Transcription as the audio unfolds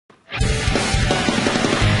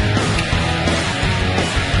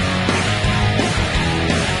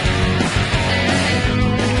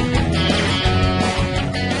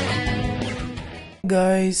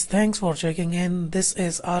Guys, thanks for checking in. This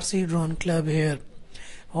is RC Drone Club here.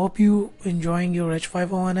 Hope you enjoying your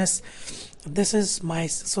H501S. This is my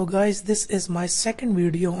second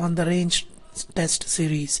video on the range test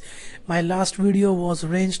series. My last video was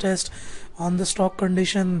range test on the stock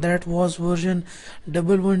condition, that was version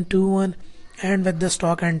 1121 and with the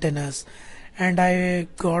stock antennas, and I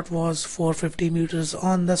got was 450 meters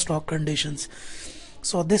on the stock conditions.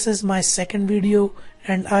 So this is my second video,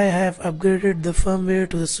 and I have upgraded the firmware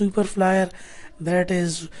to the super flyer, that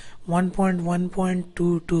is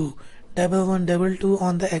 1.1.22 1122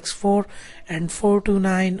 on the X4 and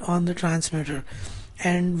 429 on the transmitter,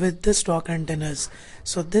 and with the stock antennas.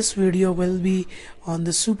 So this video will be on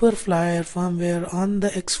the super flyer firmware on the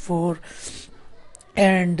X4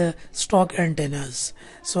 and stock antennas.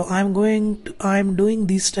 So I'm doing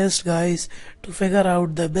these tests, guys, to figure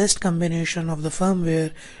out the best combination of the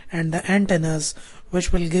firmware and the antennas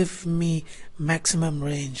which will give me maximum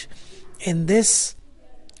range. In this,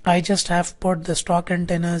 I just have put the stock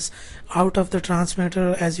antennas out of the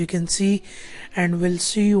transmitter, as you can see, and we'll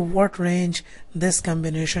see what range this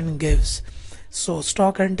combination gives. So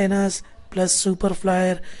stock antennas plus super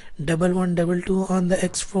flyer 1122 on the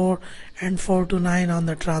X4 and 429 on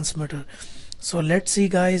the transmitter. So let's see,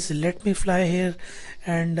 guys. Let me fly here,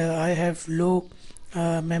 and I have low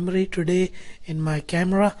memory today in my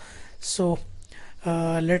camera. So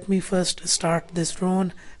let me first start this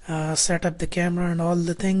drone, set up the camera and all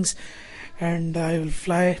the things, and I will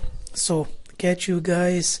fly. So catch you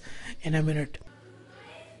guys in a minute.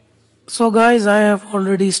 So guys, I have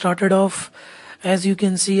already started off. As you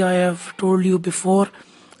can see, I have told you before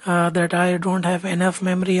that I don't have enough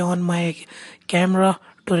memory on my camera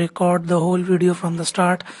to record the whole video from the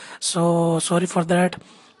start, so sorry for that.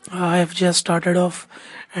 I have just started off,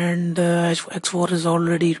 and X4 is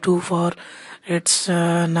already too far. It's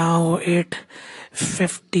now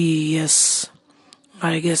 850, yes,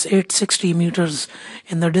 I guess 860 meters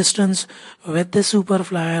in the distance with the super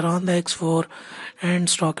flyer on the X4 and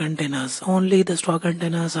stock antennas. Only the stock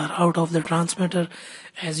antennas are out of the transmitter,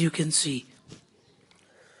 as you can see.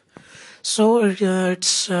 So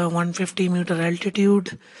it's 150 meter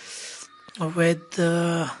altitude with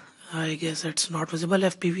I guess it's not visible.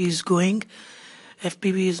 FPV is going.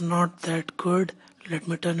 FPV is not that good. Let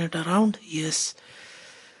me turn it around. Yes,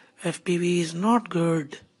 FPV is not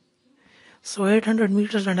good. So 800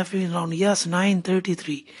 meters and FPV is around. Yes,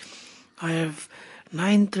 933. I have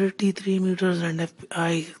 933 meters, and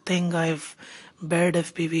I think I have bad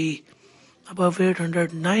FPV above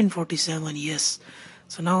 800. 947. Yes.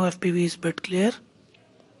 So now FPV is a bit clear.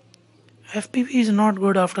 FPV is not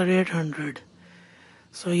good after 800.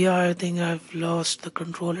 So yeah, I think I've lost the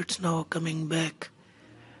control. It's now coming back.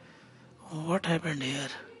 What happened here?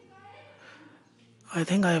 I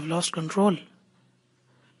think I have lost control,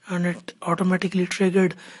 and it automatically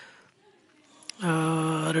triggered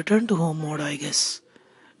return to home mode, I guess.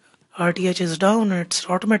 RTH is down. It's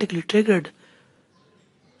automatically triggered.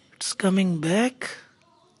 It's coming back.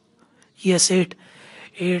 Yes,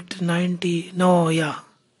 890. No, yeah,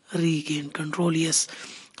 regain control. Yes,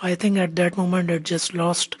 I think at that moment it just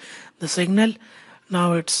lost the signal.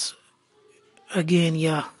 Now it's again,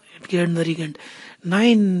 yeah, it gained the regain.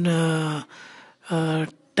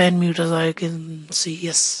 10 meters I can see.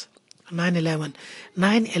 Yes,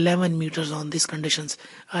 911 meters on these conditions.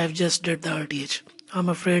 I have just did the RTH. I'm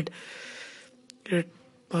afraid it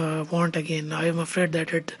won't again. I am afraid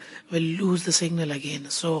that it will lose the signal again.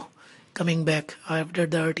 So coming back, I have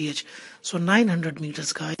did the RTH. So 900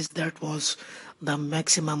 meters, guys, that was the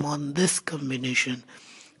maximum on this combination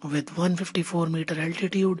with 154 meter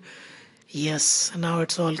altitude. Yes, now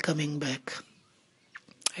it's all coming back.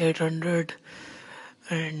 800,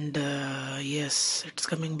 and yes, it's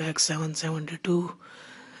coming back. 772.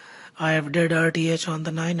 I have did RTH on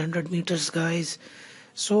the 900 meters, guys.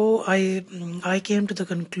 So I came to the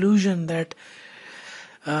conclusion that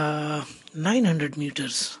 900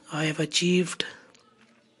 meters I have achieved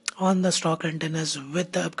on the stock antennas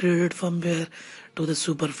with the upgraded firmware to the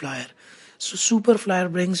super flyer. So super flyer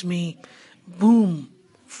brings me, boom,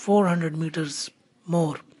 400 meters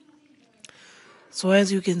more. So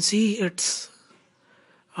as you can see, it's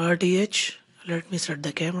RTH. Let me set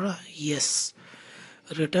the camera. Yes,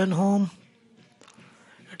 return home.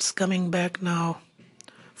 It's coming back now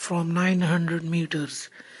from 900 meters.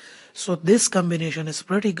 So this combination is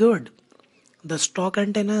pretty good. The stock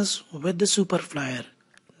antennas with the super flyer,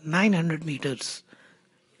 900 meters.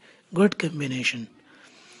 Good combination.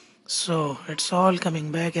 So it's all coming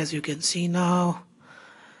back, as you can see now.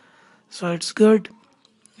 So it's good.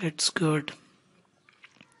 It's good.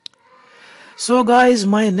 So guys,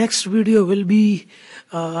 my next video will be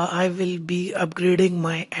I will be upgrading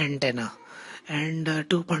my antenna, and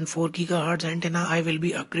 2.4 gigahertz antenna. I will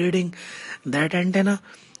be upgrading that antenna,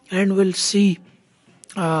 and we'll see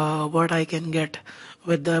what I can get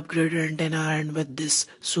with the upgraded antenna and with this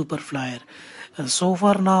super flyer. So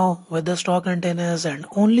far now, with the stock antennas and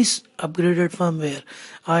only upgraded firmware,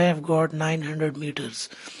 I have got 900 meters.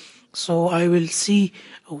 So I will see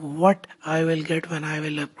what I will get when I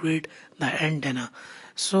will upgrade the antenna.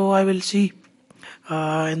 So I will see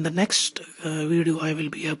in the next video. I will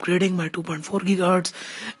be upgrading my 2.4 gigahertz,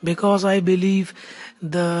 because I believe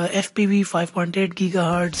the FPV 5.8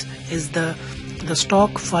 gigahertz is the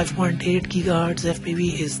stock 5.8 gigahertz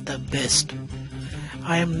FPV is the best.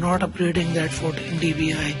 I am not upgrading that 14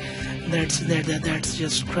 dBi. That's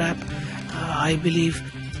just crap. I believe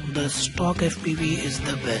the stock FPV is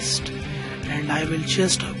the best, and I will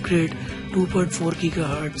just upgrade 2.4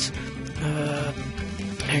 gigahertz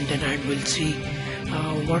antenna, and we'll see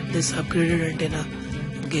what this upgraded antenna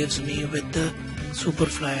gives me with the super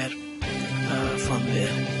flyer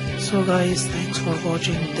firmware. So guys, thanks for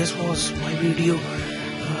watching. This was my video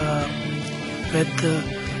with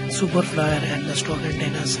the super flyer and the stock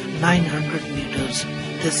antennas, 900 meters,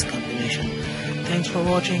 this combination. Thanks for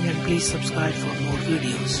watching, and please subscribe for more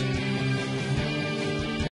videos.